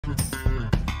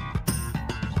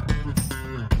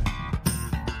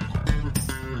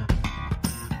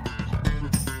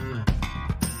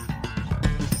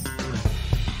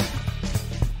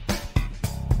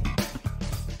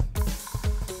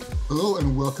Hello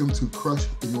and welcome to Crush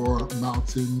Your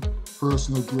Mountain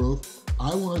Personal Growth.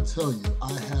 I want to tell you,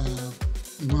 I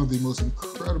have one of the most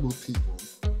incredible people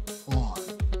on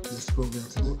this program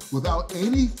today. Without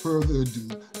any further ado,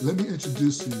 let me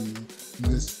introduce to you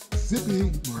Miss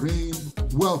ZIPPY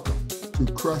MAUREEN. Welcome to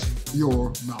Crush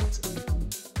Your Mountain.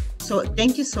 So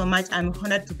thank you so much. I'm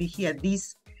honored to be here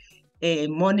this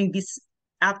morning, this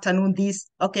afternoon,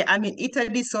 I'm in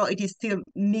Italy, so it is still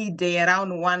midday,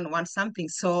 around one something.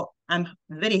 So I'm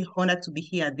very honored to be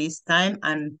here this time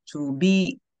and to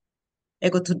be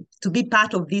able to be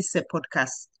part of this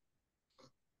podcast.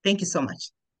 Thank you so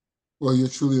much. Well, you're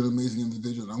truly an amazing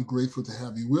individual. I'm grateful to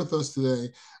have you with us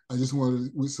today. I just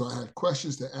so I had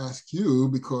questions to ask you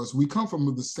because we come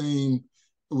from the same,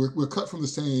 we're cut from the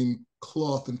same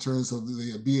cloth in terms of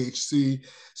the BHC.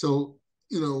 So,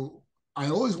 I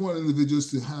always want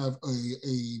individuals to have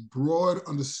a broad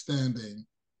understanding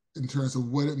in terms of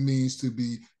what it means to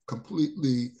be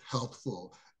completely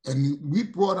healthful. And we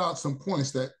brought out some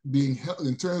points that being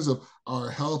in terms of our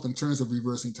health, in terms of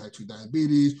reversing type 2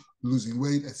 diabetes, losing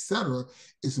weight, etc.,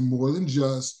 is more than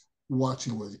just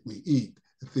watching what we eat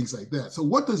and things like that. So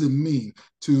what does it mean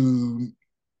to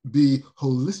be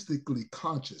holistically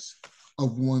conscious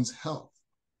of one's health?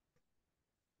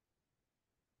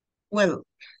 Well,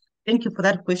 thank you for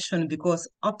that question, because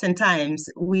oftentimes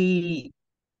we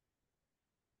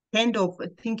kind of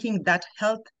thinking that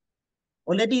health,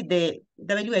 already the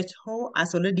WHO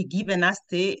has already given us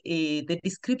the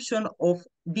description of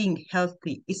being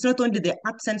healthy. It's not only the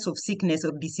absence of sickness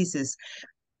or diseases.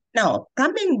 Now,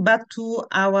 coming back to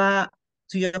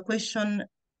your question,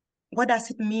 what does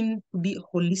it mean to be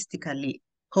holistically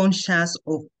conscious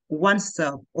of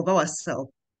oneself, of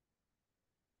ourselves?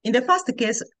 In the first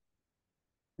case,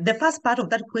 the first part of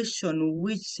that question,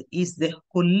 which is the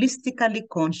holistically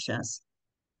conscious,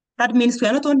 that means we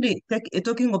are not only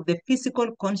talking of the physical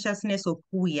consciousness of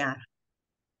who we are,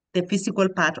 the physical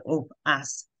part of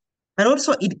us, but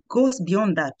also it goes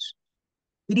beyond that.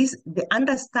 It is the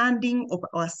understanding of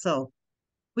ourselves,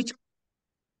 which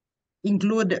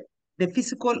include the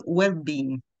physical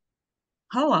well-being.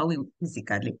 How are we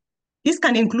physically? This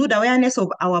can include awareness of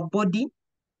our body,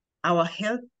 our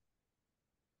health,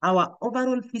 our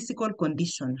overall physical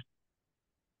condition.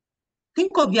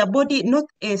 Think of your body not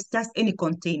as just any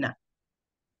container.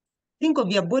 Think of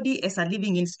your body as a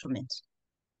living instrument.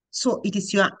 So it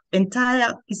is your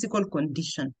entire physical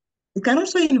condition. It can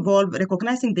also involve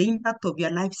recognizing the impact of your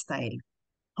lifestyle.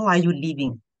 How are you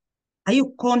living? Are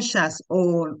you conscious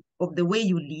of the way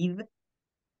you live?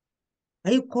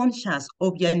 Are you conscious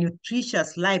of your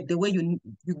nutritious life, the way you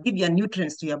give your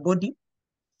nutrients to your body?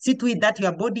 See to it that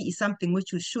your body is something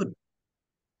which you should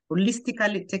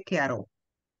holistically take care of.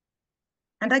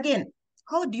 And again,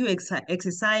 how do you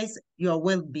exercise your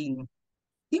well-being?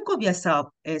 Think of yourself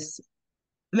as,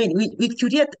 we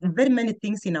create very many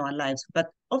things in our lives, but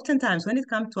oftentimes when it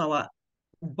comes to our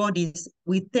bodies,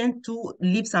 we tend to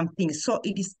leave some things. So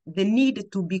it is the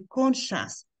need to be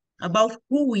conscious about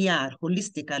who we are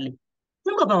holistically.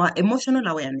 Think of our emotional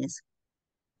awareness.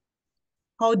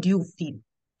 How do you feel?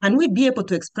 Can we be able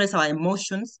to express our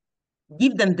emotions,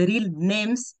 give them the real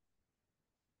names?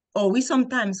 Or we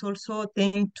sometimes also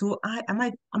think to, am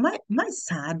I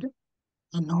sad,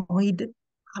 annoyed?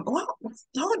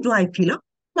 How do I feel? How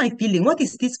am I feeling? What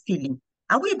is this feeling?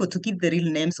 Are we able to give the real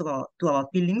names to our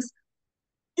feelings?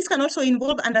 This can also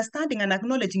involve understanding and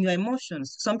acknowledging your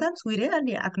emotions. Sometimes we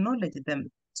rarely acknowledge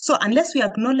them. So unless we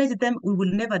acknowledge them, we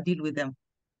will never deal with them.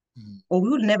 Or we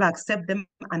will never accept them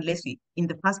unless we, in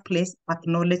the first place,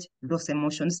 acknowledge those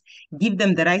emotions, give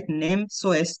them the right name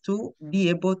so as to be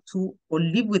able to or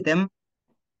live with them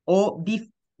or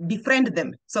befriend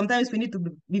them. Sometimes we need to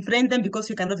befriend them because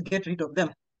we cannot get rid of them.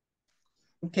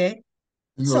 Okay?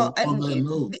 On that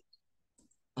note,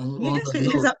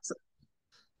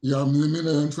 yeah, I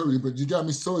mean, but you got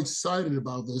me so excited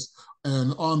about this.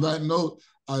 And on that note,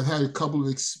 I've had a couple of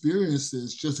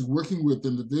experiences just working with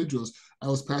individuals. I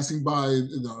was passing by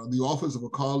the office of a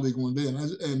colleague one day,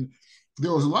 and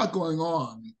there was a lot going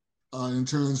on in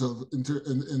terms of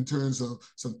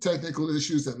some technical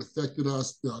issues that affected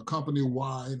us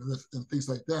company-wide and things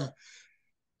like that.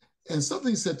 And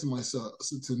something said to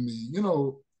me,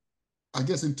 I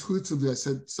guess intuitively, I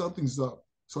said, something's up.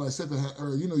 So I said to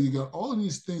her, you got all of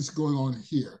these things going on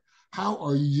here. How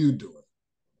are you doing?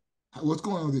 What's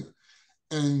going on with you?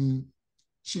 And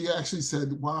she actually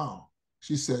said, wow.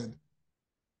 She said,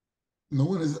 no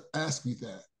one has asked me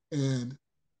that. And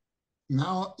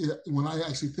now when I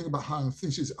actually think about how I'm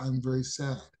feeling, she says, I'm very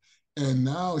sad. And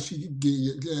now she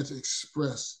began to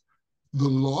express the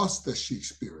loss that she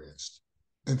experienced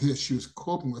and that she was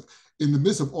coping with. in the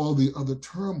midst of all the other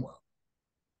turmoil.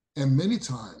 And many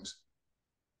times,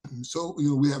 so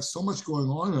we have so much going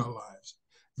on in our lives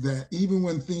that even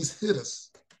when things hit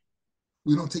us,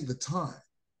 we don't take the time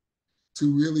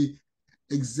to really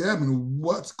examine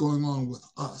what's going on with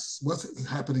us, what's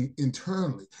happening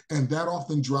internally. And that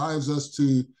often drives us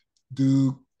to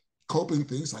do coping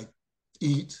things like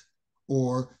eat,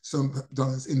 or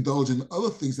sometimes indulge in other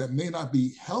things that may not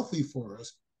be healthy for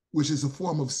us, which is a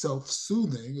form of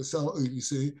self-soothing, you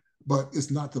see, but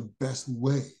it's not the best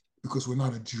way because we're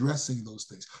not addressing those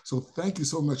things. So thank you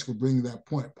so much for bringing that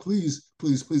point. Please,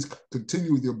 please, please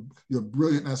continue with your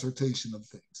brilliant assertion of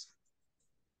things.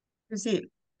 You see,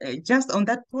 just on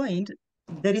that point,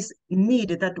 there is need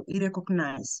that we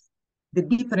recognize the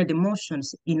different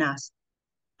emotions in us,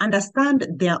 understand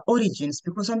their origins,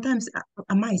 because sometimes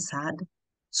am I sad?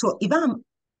 So if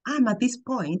I'm at this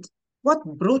point, what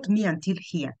brought me until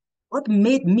here? What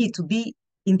made me to be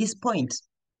in this point?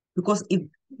 Because if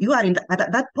you are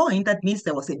at that point, that means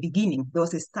there was a beginning, there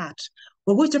was a start,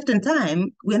 but which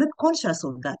oftentimes we are not conscious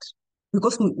of that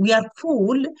because we are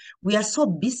full, we are so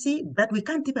busy that we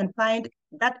can't even find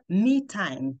that me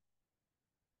time,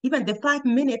 even the 5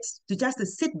 minutes to just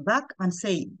sit back and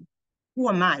say, who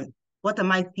am I? What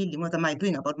am I feeling? What am I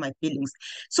doing about my feelings?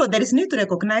 So there is need to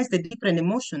recognize the different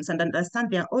emotions and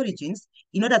understand their origins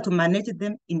in order to manage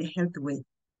them in a healthy way.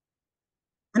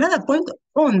 Another point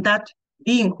on that,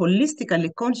 being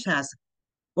holistically conscious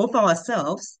of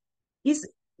ourselves, is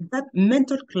that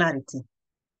mental clarity.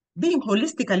 Being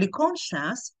holistically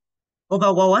conscious of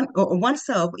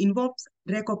oneself involves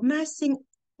recognizing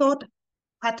thought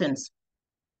patterns,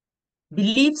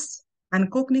 beliefs, and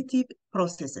cognitive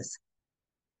processes.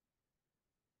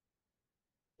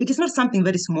 It is not something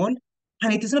very small,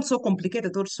 and it is not so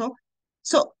complicated also.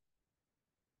 So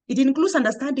it includes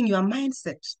understanding your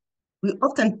mindset. We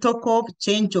often talk of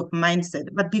change of mindset,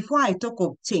 but before I talk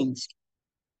of change,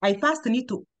 I first need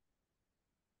to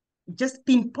just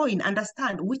pinpoint,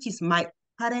 understand which is my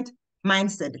current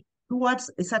mindset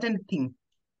towards a certain thing,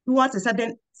 towards a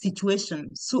certain situation,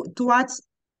 so towards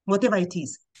whatever it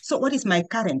is. So what is my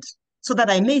current? So that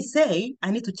I may say, I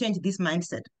need to change this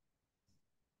mindset.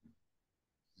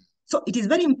 So it is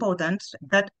very important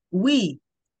that we,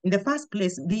 in the first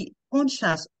place, be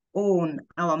conscious on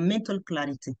our mental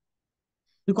clarity.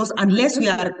 Because unless we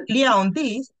are clear on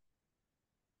this,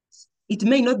 it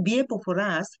may not be able for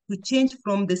us to change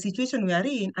from the situation we are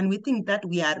in, and we think that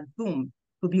we are doomed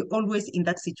to be always in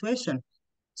that situation.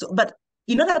 So, but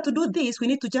in order to do this, we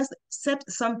need to just set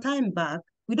some time back.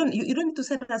 You don't need to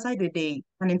set aside a day,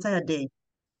 an entire day.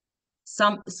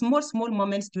 Some small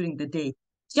moments during the day.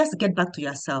 Just get back to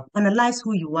yourself, analyze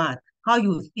who you are, how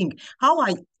you think, how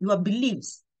are your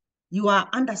beliefs, your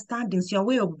understandings, your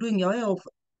way of doing, your way of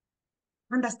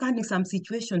understanding some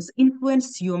situations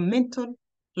influence your mental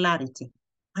clarity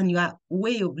and your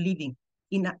way of living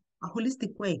in a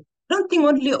holistic way. Don't think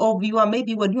only of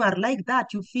maybe when you are like that,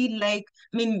 you feel like,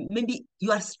 maybe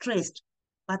you are stressed,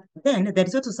 but then there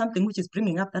is also something which is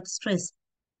bringing up that stress.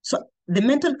 So the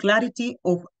mental clarity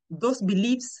of those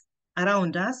beliefs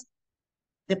around us,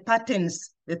 the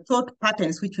patterns, the thought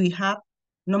patterns which we have.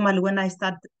 Normally when I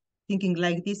start thinking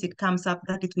like this, it comes up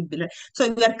that it will be like,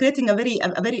 so we are creating a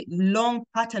very long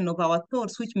pattern of our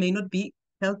thoughts, which may not be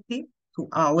healthy to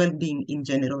our well-being in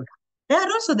general. There are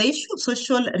also the issue of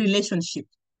social relationship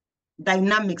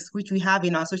dynamics, which we have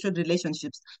in our social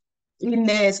relationships. In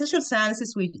social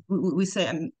sciences, we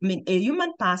say, a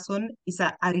human person is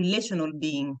a relational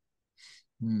being.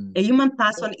 A human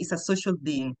person is a social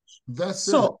being. That's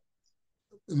so.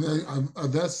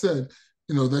 That said,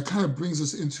 that kind of brings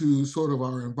us into sort of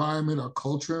our environment, our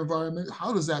culture environment.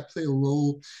 How does that play a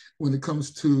role when it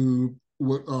comes to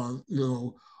what,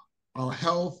 our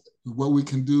health, what we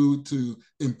can do to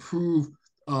improve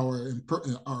our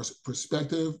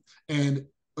perspective, and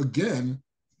again,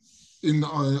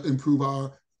 improve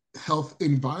our health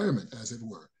environment, as it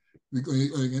were?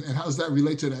 And how does that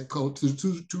relate to that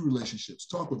to relationships?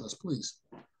 Talk with us, please.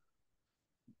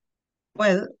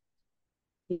 Well,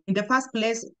 in the first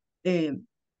place, the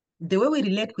way we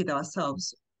relate with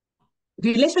ourselves,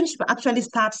 relationship actually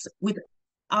starts with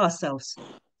ourselves.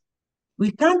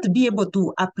 We can't be able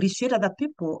to appreciate other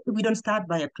people if we don't start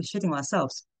by appreciating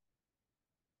ourselves.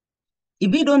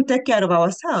 If we don't take care of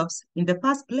ourselves in the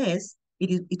first place,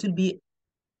 it will be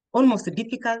almost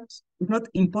difficult, if not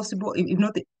impossible,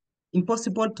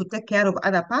 to take care of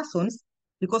other persons,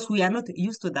 because we are not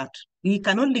used to that. We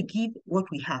can only give what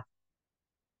we have.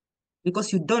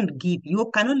 Because you don't give, you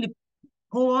can only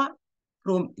pour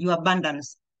from your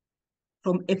abundance,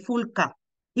 from a full cup.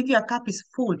 If your cup is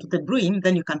full to the brim,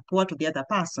 then you can pour to the other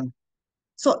person.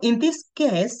 So in this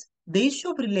case, the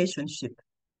issue of relationship,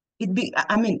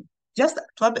 just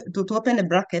to open a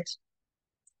bracket,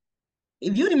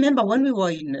 if you remember when we were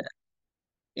in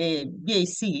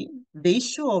BAC, the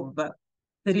issue of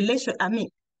the relation,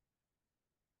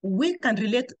 we can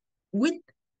relate with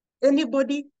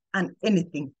anybody and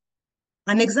anything.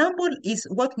 An example is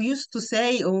what we used to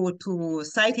say or to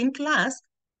cite in class,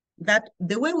 that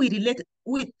the way we relate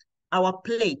with our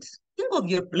plate. Think of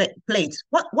your plate.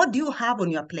 What do you have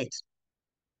on your plate?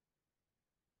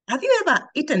 Have you ever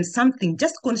eaten something,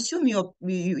 just consume your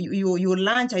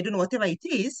lunch, I don't know, whatever it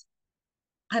is,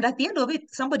 and at the end of it,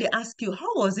 somebody asks you,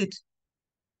 how was it?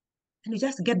 And you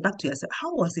just get back to yourself,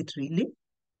 how was it really?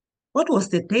 What was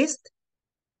the taste?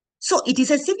 So it is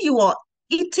as if you were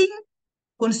eating,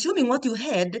 consuming what you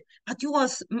had, but you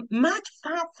was much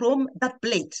far from that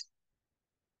plate.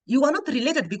 You are not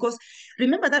related because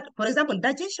remember that, for example,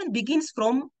 digestion begins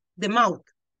from the mouth.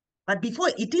 But before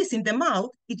it is in the mouth,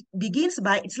 it begins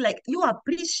by, it's like you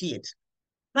appreciate.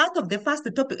 Part of the first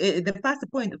topic, the first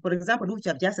point, for example, which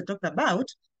I've just talked about,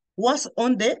 was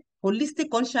on the holistic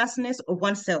consciousness of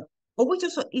oneself, of which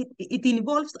also it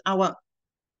involves our,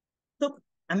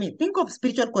 think of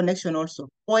spiritual connection also,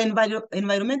 or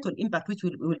environmental impact, which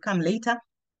will come later.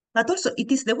 But also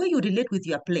it is the way you relate with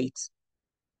your plate.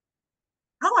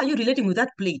 How are you relating with that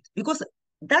plate? Because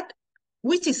that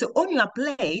which is on your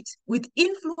plate will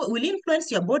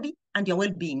influence your body and your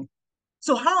well-being.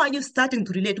 So how are you starting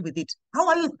to relate with it? How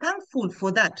are you thankful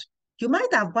for that? You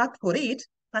might have worked for it,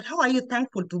 but how are you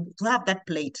thankful to have that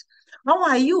plate? How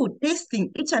are you tasting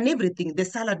each and everything, the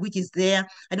salad which is there,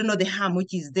 I don't know, the ham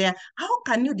which is there? How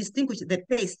can you distinguish the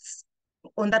tastes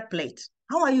on that plate?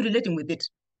 How are you relating with it?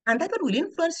 And that will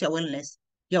influence your wellness,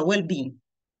 your well-being.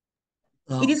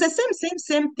 It is the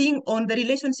same thing on the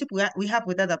relationship we have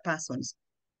with other persons.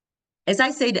 As I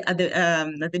said at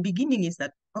the beginning, is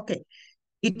that, okay,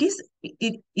 it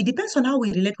depends on how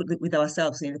we relate with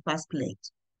ourselves in the first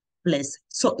place.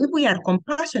 So if we are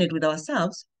compassionate with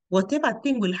ourselves, whatever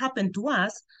thing will happen to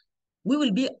us, we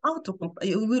will be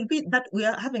we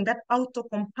are having that auto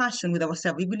compassion with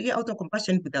ourselves. We will be auto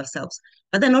compassionate with ourselves.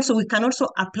 But then also we can also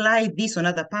apply this on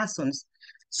other persons.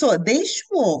 So the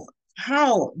issue of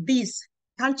how these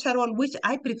cultural, which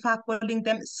I prefer calling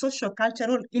them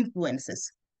sociocultural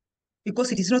influences,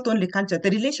 because it is not only culture,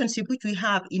 the relationship which we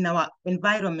have in our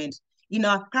environment, in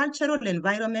our cultural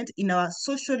environment, in our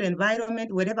social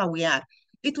environment, wherever we are,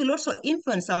 it will also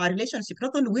influence our relationship,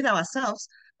 not only with ourselves,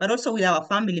 but also with our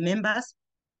family members,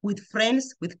 with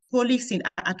friends, with colleagues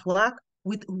at work,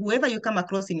 with whoever you come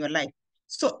across in your life.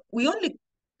 So we only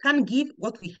can give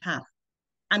what we have.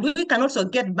 And we can also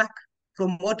get back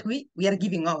from what we are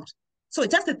giving out. So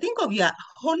just to think of your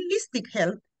holistic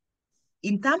health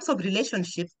in terms of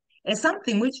relationship as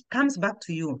something which comes back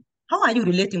to you. How are you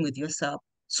relating with yourself?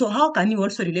 So how can you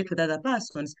also relate with other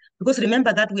persons? Because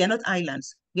remember that we are not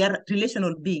islands. We are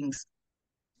relational beings.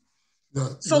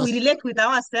 So we relate with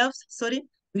ourselves, we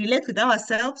relate with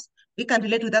ourselves, we can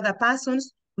relate with other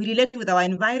persons, we relate with our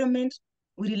environment,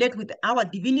 we relate with our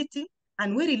divinity,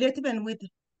 and we relate even with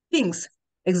things.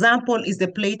 Example is the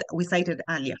plate we cited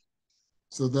earlier.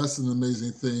 So that's an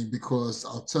amazing thing because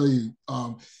I'll tell you,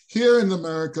 here in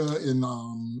America, in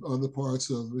other parts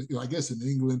of, I guess in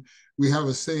England, we have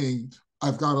a saying,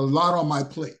 I've got a lot on my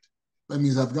plate. That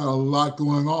means I've got a lot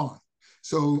going on.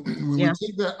 So when we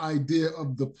take that idea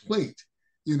of the plate,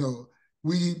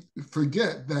 we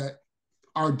forget that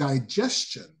our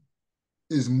digestion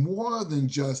is more than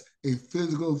just a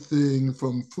physical thing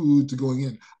from food to going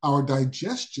in. Our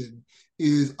digestion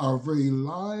is our very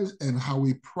lives and how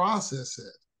we process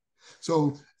it.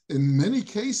 So in many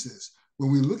cases,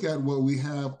 when we look at what we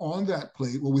have on that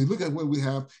plate, when we look at what we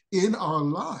have in our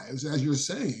lives, as you're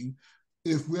saying,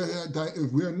 if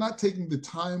we're not taking the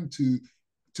time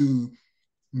to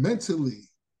mentally,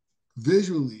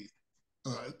 visually,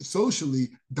 socially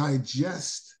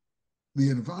digest the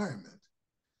environment,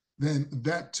 then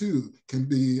that too can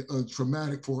be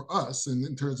traumatic for us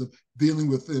in terms of dealing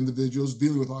with individuals,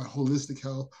 dealing with our holistic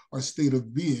health, our state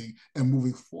of being, and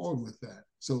moving forward with that.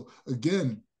 So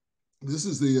again, this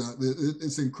is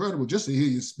it's incredible just to hear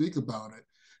you speak about it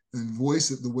and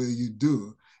voice it the way you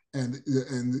do. And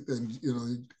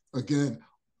again,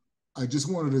 I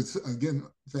just wanted to again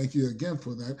thank you again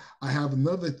for that. I have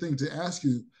another thing to ask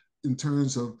you in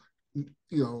terms of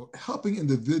helping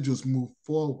individuals move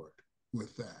forward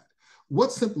with that.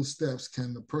 What simple steps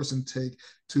can the person take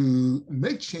to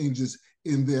make changes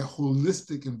in their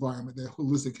holistic environment, their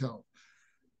holistic health?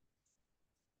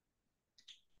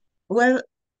 Well,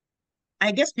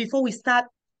 I guess before we start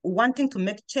wanting to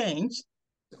make change,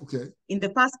 okay, in the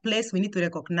first place, we need to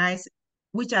recognize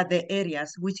which are the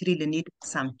areas which really need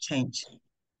some change.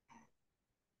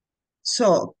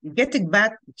 So getting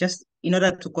back, just in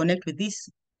order to connect with this,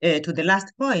 to the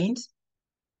last point,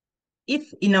 if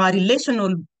in our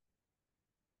relational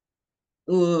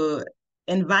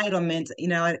environment,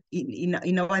 in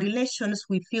our relations,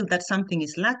 we feel that something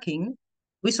is lacking,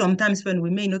 we sometimes when we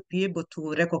may not be able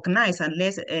to recognize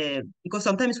unless, because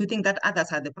sometimes we think that others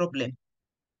are the problem.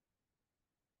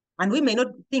 And we may not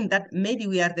think that maybe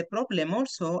we are the problem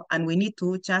also, and we need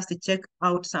to just check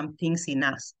out some things in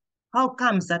us. How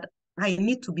comes that I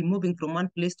need to be moving from one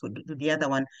place to the other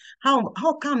one?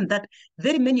 How come that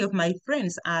very many of my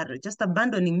friends are just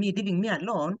abandoning me, leaving me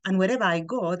alone, and wherever I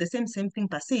go, the same thing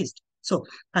persists? So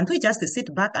can't we just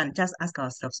sit back and just ask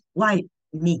ourselves, why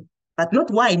me? But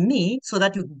not why me, so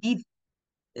that you give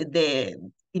the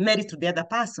merit to the other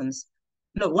persons.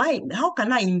 No, why? How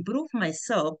can I improve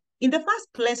myself in the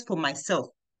first place for myself?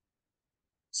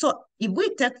 So if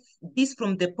we take this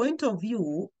from the point of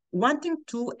view, wanting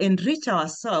to enrich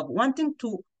ourselves, wanting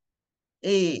to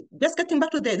just getting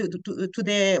back to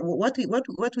the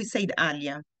what we said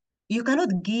earlier, you cannot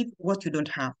give what you don't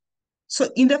have. So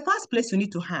in the first place, you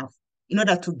need to have in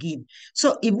order to give.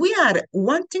 So if we are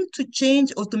wanting to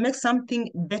change or to make something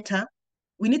better,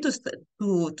 we need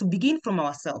to begin from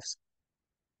ourselves.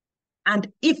 And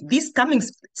if these coming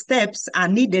steps are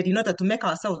needed in order to make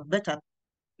ourselves better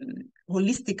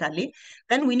holistically,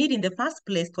 then we need in the first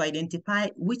place to identify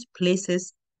which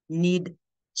places need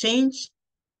change,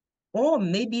 or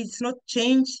maybe it's not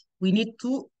change, we need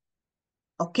to,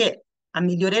 okay,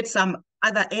 ameliorate some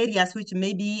other areas which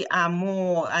maybe are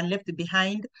left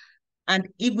behind. And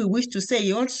if we wish to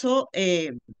say also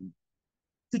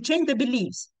to change the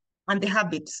beliefs and the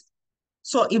habits.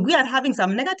 So if we are having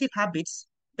some negative habits,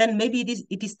 then maybe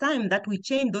it is time that we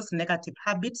change those negative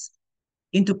habits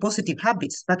into positive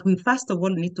habits. But we first of all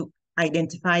need to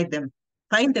identify them,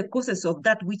 find the causes of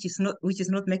that which is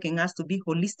not making us to be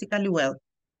holistically well,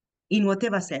 in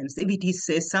whatever sense. If it is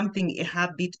something, a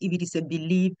habit, if it is a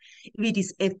belief, if it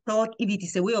is a thought, if it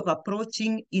is a way of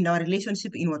approaching in our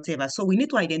relationship, in whatever. So we need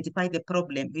to identify the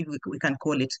problem, if we can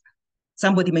call it.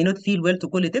 Somebody may not feel well to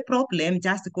call it a problem,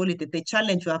 just call it the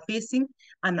challenge you are facing.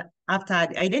 And after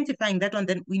identifying that one,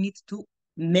 then we need to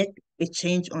make a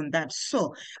change on that.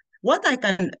 So what I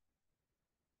can,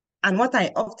 and what I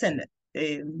often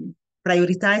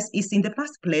prioritize is, in the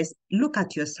first place, look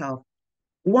at yourself.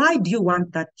 Why do you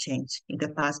want that change in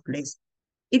the first place?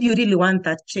 If you really want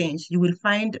that change, you will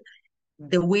find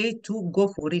the way to go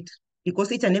for it,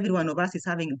 because each and every one of us is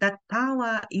having that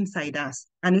power inside us,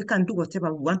 and we can do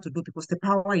whatever we want to do because the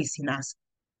power is in us.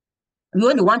 We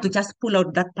only want to just pull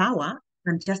out that power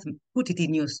and just put it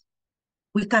in use.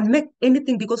 We can make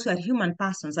anything because we are human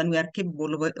persons and we are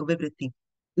capable of everything.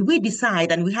 If we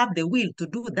decide and we have the will to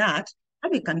do that,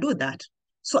 then we can do that.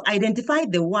 So identify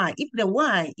the why. If the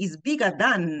why is bigger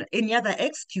than any other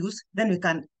excuse, then we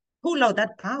can pull out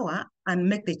that power and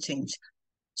make the change.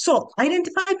 So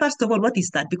identify, first of all, what is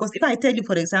that? Because if I tell you,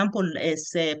 for example,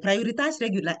 as prioritize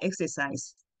regular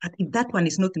exercise, but if that one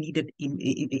is not needed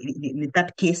in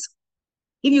that case,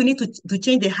 if you need to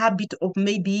change the habit of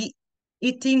maybe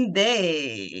eating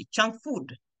the junk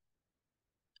food,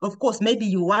 of course, maybe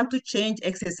you want to change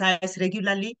exercise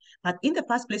regularly, but in the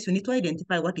first place, you need to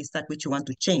identify what is that which you want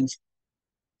to change.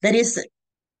 There is,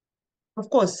 of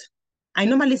course, I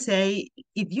normally say,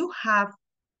 if you have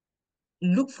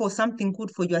look for something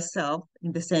good for yourself,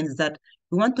 in the sense that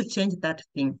you want to change that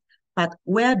thing, but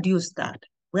where do you start?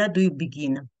 Where do you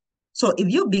begin? So if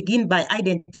you begin by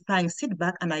identifying, sit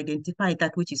back and identify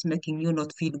that which is making you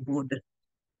not feel good.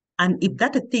 And if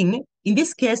that thing, in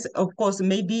this case, of course,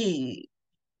 maybe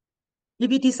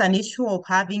if it is an issue of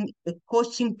having a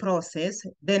coaching process,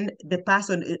 then the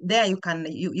person there, you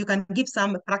can give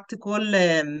some practical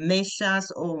measures,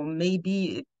 or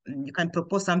maybe you can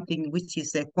propose something which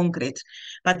is concrete.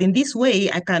 But in this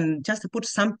way, I can just put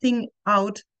something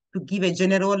out to give a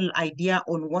general idea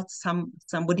on what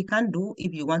somebody can do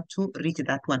if you want to reach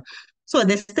that one. So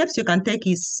the steps you can take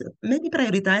is maybe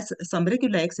prioritize some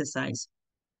regular exercise.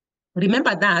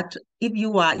 Remember that if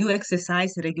you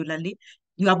exercise regularly,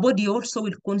 your body also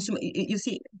will consume. You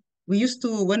see, we used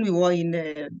to, when we were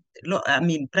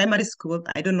in primary school,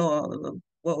 I don't know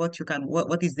what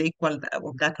is the equal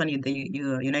of that one in the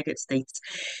United States.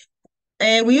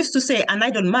 We used to say an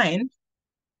idle mind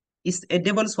is a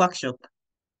devil's workshop.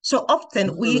 So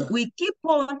often we keep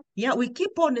on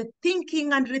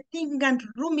thinking and rethinking and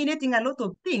ruminating a lot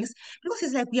of things, because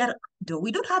it's like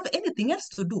we don't have anything else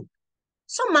to do.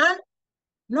 So man,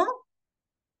 no,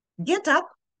 get up,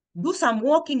 do some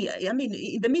walking, I mean,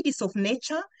 in the midst of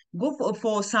nature, go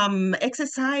for some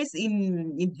exercise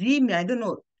in gym, I don't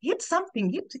know, hit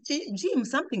something, hit gym,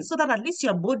 something, so that at least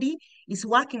your body is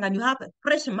working and you have a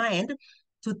fresh mind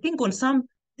to think on some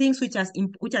things which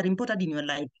are important in your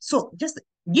life. So just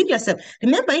give yourself,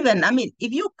 remember, even, I mean,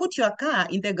 if you put your car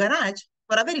in the garage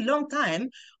for a very long time,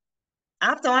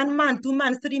 after 1 month, 2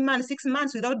 months, 3 months, 6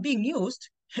 months without being used,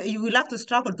 you will have to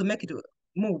struggle to make it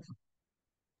move.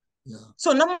 Yeah.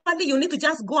 So normally you need to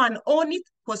just go and own it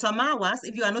for some hours.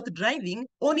 If you are not driving,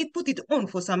 own it, put it on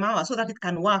for some hours so that it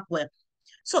can work well.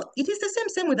 So it is the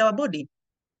same with our body.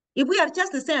 If we are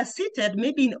just say seated,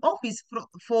 maybe in office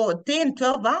for 10,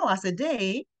 12 hours a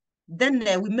day, then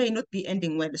we may not be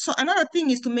ending well. So another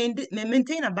thing is to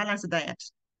maintain a balanced diet.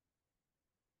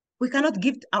 We cannot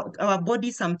give our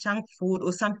body some junk food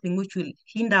or something which will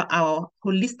hinder our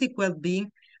holistic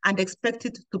well-being and expect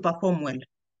it to perform well.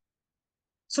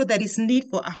 So there is need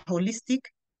for to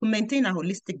maintain a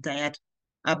holistic diet,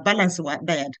 a balanced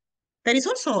diet. There is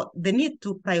also the need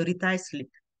to prioritize sleep.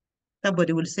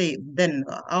 Somebody will say, then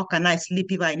how can I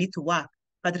sleep if I need to work?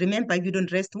 But remember, if you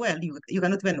don't rest well, you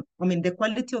cannot even, I mean, the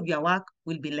quality of your work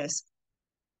will be less.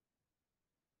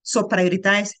 So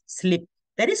prioritize sleep.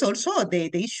 There is also the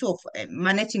issue of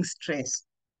managing stress.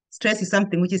 Stress is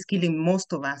something which is killing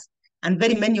most of us. And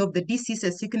very many of the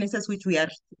diseases, sicknesses which we are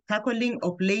tackling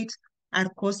of late are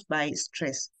caused by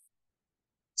stress.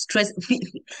 Stress,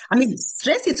 I mean,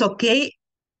 stress is okay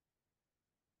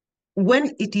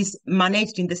when it is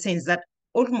managed in the sense that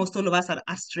almost all of us are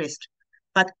stressed.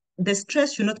 But the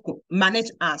stress should not manage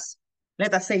us.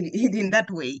 Let us say it in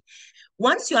that way.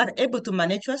 Once you are able to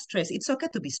manage your stress, it's okay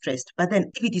to be stressed. But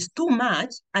then if it is too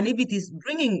much and if it is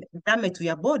bringing damage to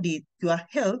your body, to your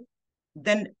health,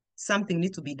 then something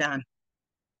needs to be done.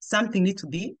 Something needs to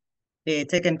be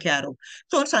taken care of.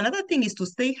 So also another thing is to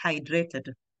stay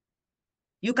hydrated.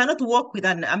 You cannot walk with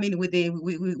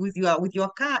with your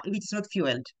car if it's not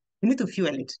fueled. You need to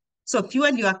fuel it. So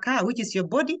fuel your car, which is your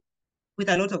body, with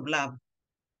a lot of love.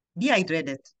 Be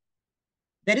hydrated.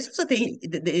 There is also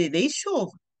the issue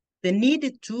of the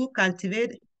need to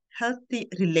cultivate healthy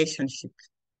relationships.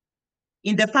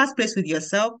 In the first place with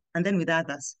yourself and then with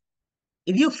others.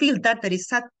 If you feel that there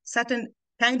is certain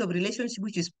kind of relationship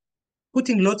which is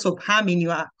putting lots of harm in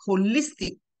your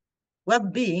holistic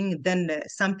well-being, then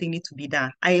something needs to be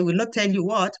done. I will not tell you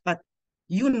what, but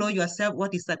you know yourself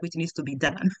what is that which needs to be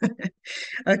done.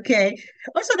 Okay.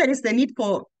 Also, there is the need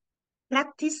for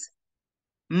practice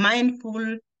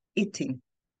mindful eating.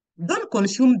 Don't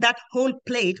consume that whole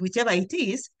plate, whichever it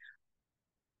is,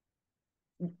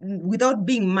 without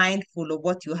being mindful of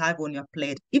what you have on your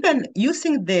plate. Even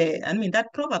using that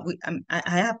proverb, I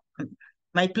have,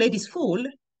 my plate is full,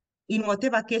 in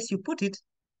whatever case you put it,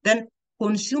 then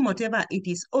consume whatever it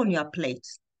is on your plate.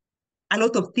 A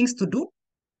lot of things to do,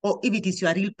 or if it is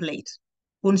your real plate,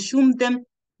 consume them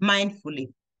mindfully,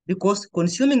 because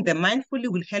consuming them mindfully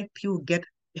will help you get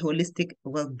a holistic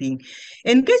well-being.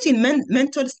 Engage in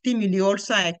mental stimuli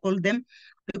also, I call them,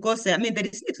 because there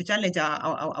is need to challenge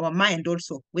our mind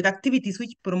also with activities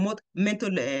which promote mental,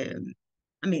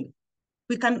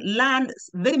 we can learn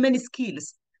very many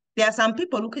skills. There are some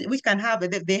people which can have,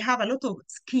 they have a lot of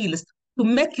skills to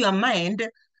make your mind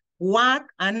work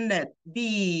and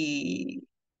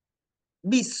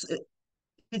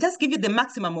just give you the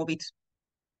maximum of it.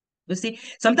 You see,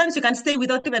 sometimes you can stay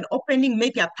without even opening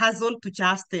maybe a puzzle to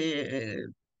just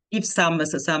give some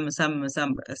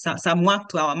work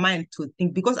to our mind to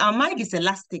think, because our mind is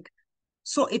elastic.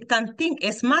 So it can think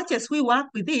as much as we work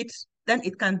with it, then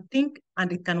it can think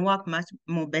and it can work much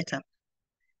more better.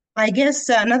 I guess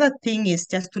another thing is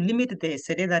just to limit the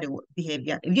sedentary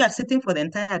behavior. If you are sitting for the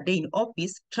entire day in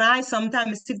office, try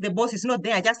sometimes, if the boss is not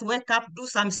there, just wake up, do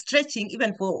some stretching,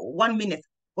 even for 1 minute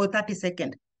or 30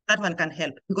 seconds. That one can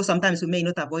help, because sometimes we may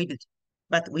not avoid it,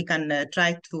 but we can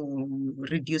try to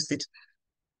reduce it.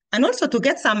 And also to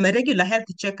get some regular health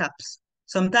checkups.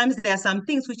 Sometimes there are some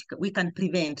things which we can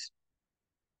prevent,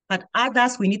 but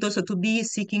others we need also to be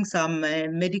seeking some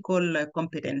medical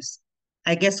competence.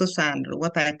 I guess those are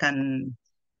what I can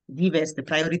give as the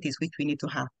priorities which we need to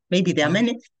have. Maybe there are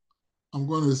many. I'm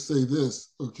going to say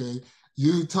this, okay?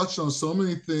 You touched on so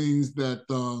many things that,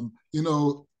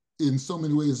 in so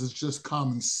many ways, it's just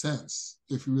common sense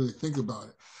if you really think about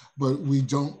it. But we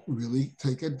don't really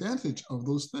take advantage of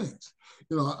those things.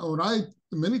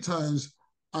 Many times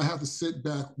I have to sit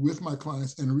back with my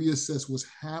clients and reassess what's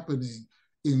happening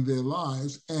in their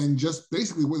lives, and just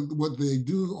basically what they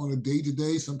do on a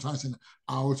day-to-day, sometimes an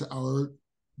hour-to-hour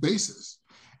basis.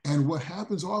 And what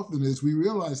happens often is we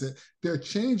realize that there are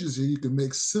changes that you can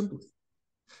make simply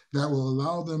that will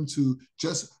allow them to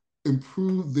just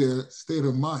improve their state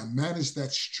of mind, manage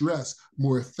that stress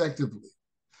more effectively.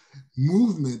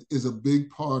 Movement is a big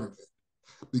part of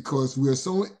it because we're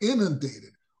so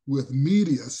inundated with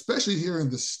media, especially here in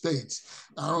the States.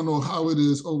 I don't know how it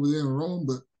is over there in Rome,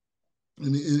 but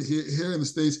here in the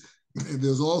States,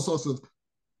 there's all sorts of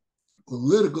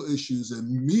political issues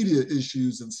and media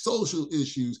issues and social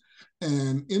issues,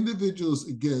 and individuals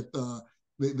get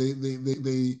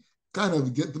they kind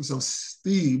of get themselves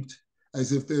steeped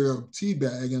as if they're a tea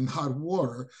bag in hot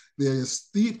water. They're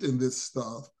steeped in this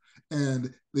stuff,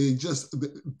 and they just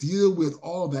deal with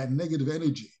all that negative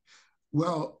energy.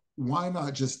 Well, why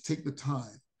not just take the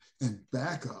time and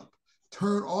back up,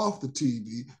 turn off the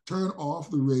TV, turn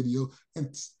off the radio,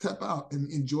 and step out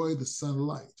and enjoy the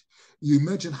sunlight? You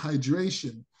mentioned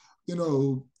hydration. You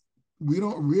know, we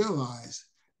don't realize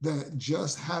that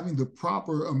just having the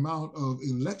proper amount of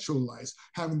electrolytes,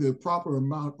 having the proper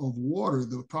amount of water,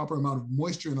 the proper amount of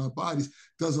moisture in our bodies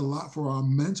does a lot for our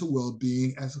mental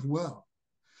well-being as well.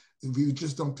 If we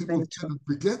just don't, people tend to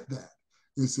forget that,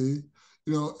 you see.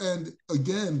 You know, and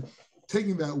again,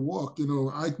 taking that walk, you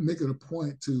know, I make it a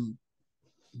point to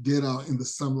get out in the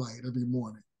sunlight every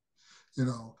morning, you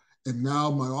know. And now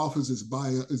my office is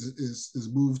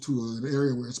moved to an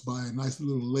area where it's by a nice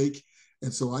little lake,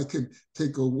 and so I can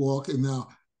take a walk and now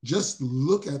just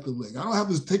look at the lake. I don't have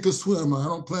to take a swim. I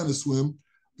don't plan to swim,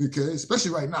 okay?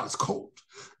 Especially right now, it's cold.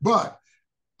 But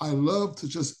I love to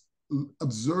just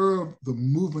observe the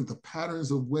movement, the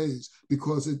patterns of waves,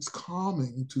 because it's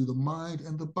calming to the mind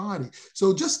and the body.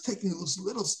 So just taking those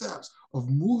little steps of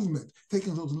movement,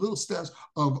 taking those little steps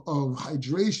of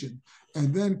hydration,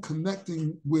 and then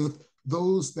connecting with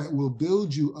those that will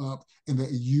build you up and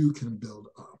that you can build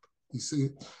up. You see,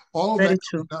 all of that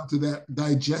comes down to that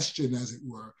digestion, as it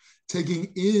were,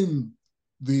 taking in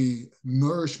the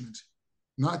nourishment,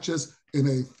 not just in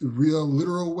a real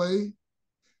literal way,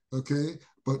 okay,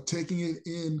 but taking it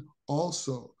in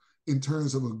also in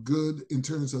terms of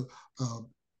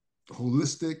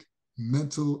holistic,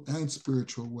 mental, and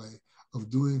spiritual way of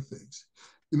doing things.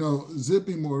 You know,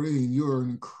 Zippy Maureen, you're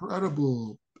an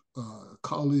incredible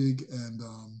colleague, and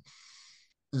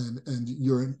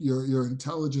your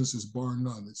intelligence is bar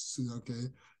none. It's okay.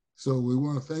 So we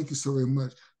want to thank you so very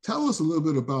much. Tell us a little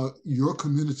bit about your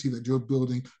community that you're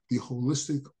building, the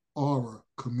Holistic Aura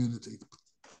community.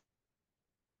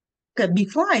 Okay,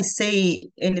 before I say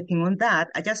anything on that,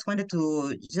 I just wanted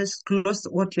to just close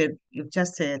what you've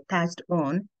just touched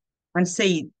on and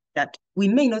say that we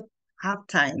may not have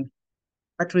time,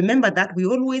 but remember that we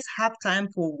always have time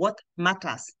for what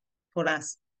matters for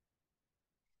us.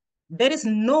 There is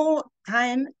no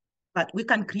time, but we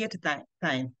can create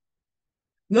time.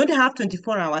 We only have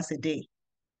 24 hours a day,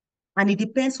 and it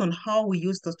depends on how we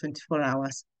use those 24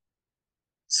 hours.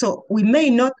 So we may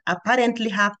not apparently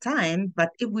have time, but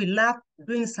if we love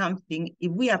doing something,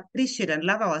 if we appreciate and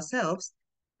love ourselves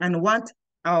and want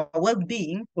our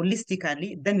well-being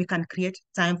holistically, then we can create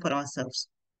time for ourselves.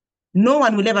 No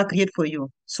one will ever create for you.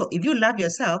 So if you love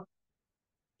yourself,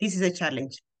 this is a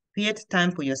challenge. Create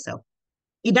time for yourself.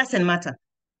 It doesn't matter.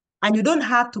 And you don't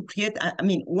have to create,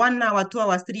 1 hour, 2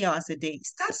 hours, 3 hours a day.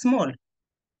 Start small.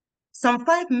 Some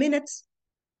 5 minutes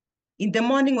in the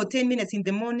morning or 10 minutes in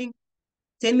the morning,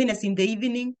 10 minutes in the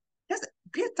evening. Just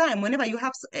create time whenever you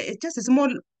have just a small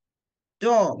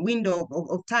window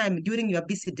of time during your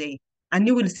busy day, and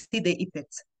you will see the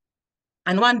effects.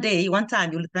 And one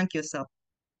time, you will thank yourself.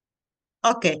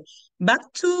 Okay, back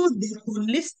to the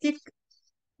holistic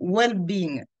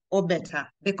well-being, or better.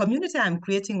 The community I'm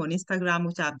creating on Instagram,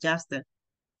 which I've just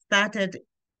started,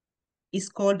 is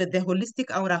called the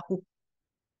Holistic Aura Hook.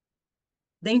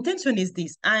 The intention is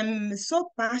this: I'm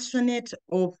so passionate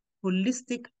of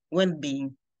holistic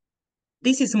well-being.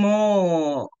 This is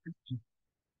more,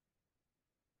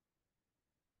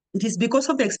 it is because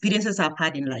of the experiences I've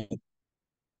had in life.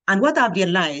 And what I've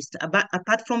realized,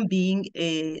 apart from being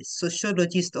a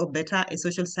sociologist, or better, a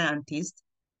social scientist,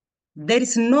 there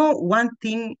is no one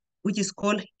thing which is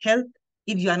called health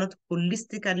if you are not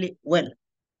holistically well.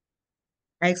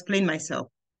 I explain myself.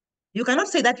 You cannot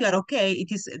say that you are okay.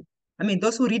 It is,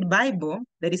 those who read Bible,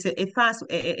 there is a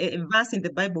verse in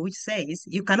the Bible which says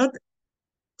you cannot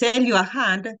tell your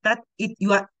hand that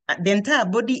the entire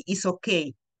body is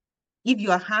okay if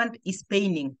your hand is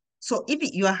paining. So if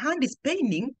your hand is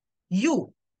paining,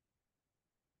 you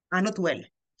are not well.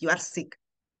 You are sick.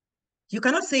 You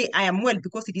cannot say I am well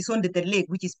because it is only the leg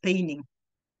which is paining.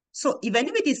 So even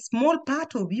if it is small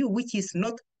part of you which is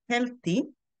not healthy,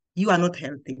 you are not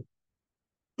healthy.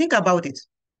 Think about it.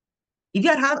 If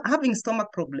you are having stomach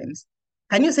problems,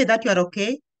 can you say that you are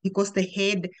okay because the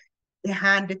head, the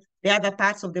hand, the other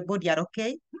parts of the body are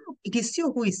okay. No, it is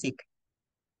you who is sick.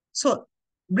 So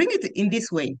bring it in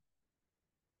this way.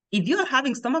 If you are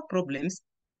having stomach problems,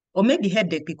 or maybe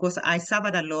headache, because I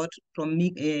suffered a lot from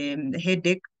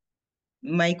headache,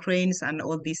 migraines, and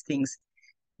all these things.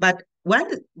 But while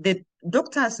the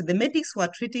doctors, the medics were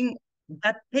treating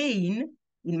that pain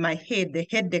in my head, the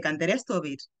headache and the rest of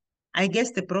it, I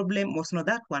guess the problem was not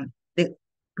that one. The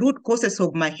root causes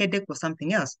of my headache was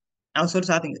something else. I was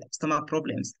also having stomach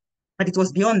problems. But it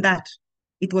was beyond that.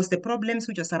 It was the problems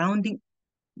which were surrounding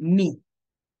me,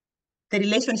 the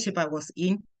relationship I was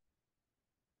in,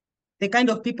 the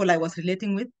kind of people I was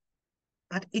relating with.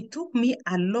 But it took me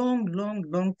a long, long,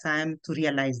 long time to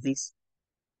realize this.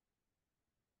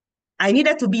 I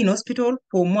needed to be in hospital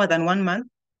for more than 1 month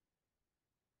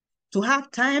to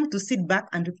have time to sit back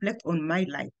and reflect on my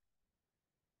life.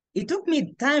 It took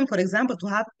me time, for example, to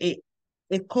have a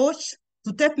coach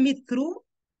to take me through,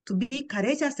 to be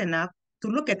courageous enough to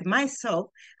look at myself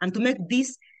and to make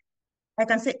this, I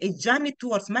can say, a journey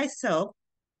towards myself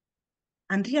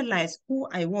and realize who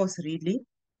I was really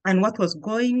and what was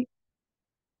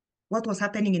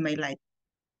happening in my life,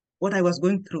 what I was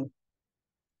going through.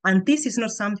 And this is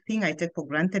not something I take for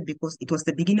granted because it was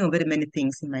the beginning of very many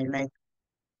things in my life.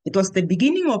 It was the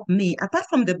beginning of me, apart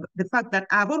from the fact that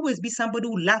I've always been somebody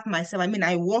who loved myself. I mean,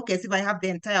 I walk as if I have the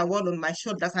entire world on my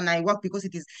shoulders, and I walk because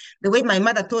it is the way my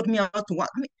mother taught me how to walk.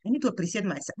 I mean, I need to appreciate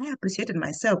myself. I appreciated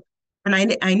myself. And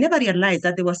I never realized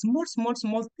that there were small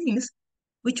things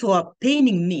which were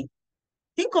paining me.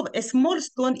 Think of a small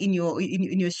stone in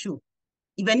your shoe.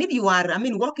 Even if you are, I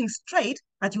mean, walking straight,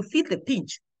 but you feel the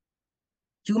pinch.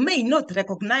 You may not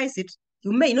recognize it.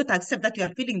 You may not accept that you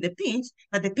are feeling the pinch,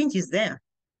 but the pinch is there.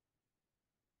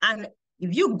 And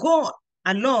if you go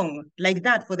along like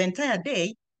that for the entire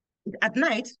day, at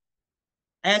night,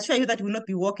 I assure you that you will not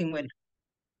be walking well.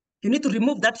 You need to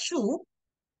remove that shoe,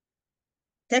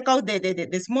 take out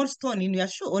the small stone in your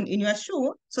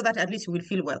shoe, so that at least you will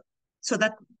feel well. So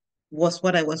that was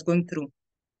what I was going through.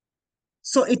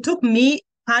 So it took me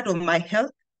part of my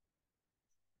health,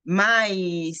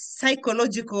 my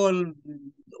psychological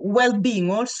well-being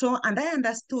also, and I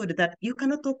understood that you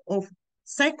cannot talk of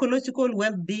psychological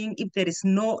well-being if there is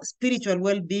no spiritual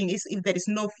well-being, if there is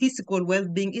no physical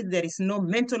well-being, if there is no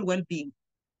mental well-being.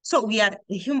 So we are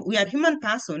human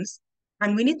persons,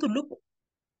 and we need to look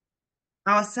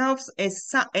ourselves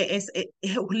as a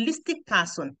holistic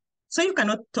person. So you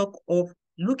cannot talk of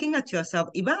looking at yourself.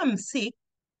 If I'm sick,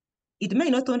 it may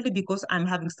not only because I'm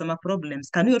having stomach problems.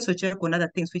 Can you also check on other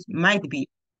things which might be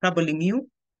troubling you?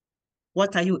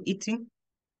 What are you eating?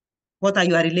 What are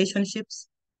your relationships?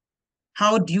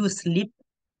 How do you sleep?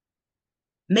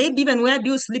 Maybe even where do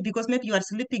you sleep? Because maybe you are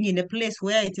sleeping in a place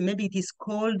where maybe it is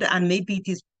cold and maybe it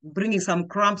is bringing some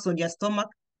cramps on your stomach.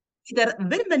 There are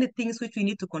very many things which we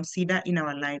need to consider in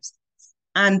our lives.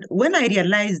 And when I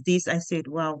realized this, I said,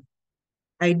 wow,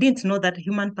 I didn't know that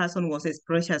human person was as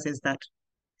precious as that.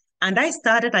 And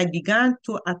I began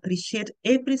to appreciate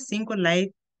every single life,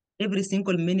 every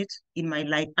single minute in my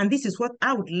life. And this is what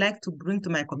I would like to bring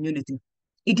to my community.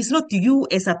 It is not you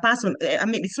as a person. I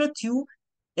mean, it's not you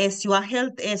as your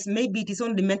health, as maybe it is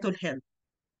only mental health.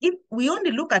 If we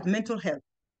only look at mental health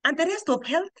and the rest of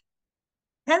health,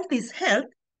 health is health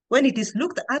when it is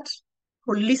looked at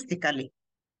holistically.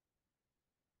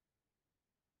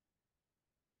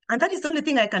 And that is the only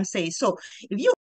thing I can say. So if you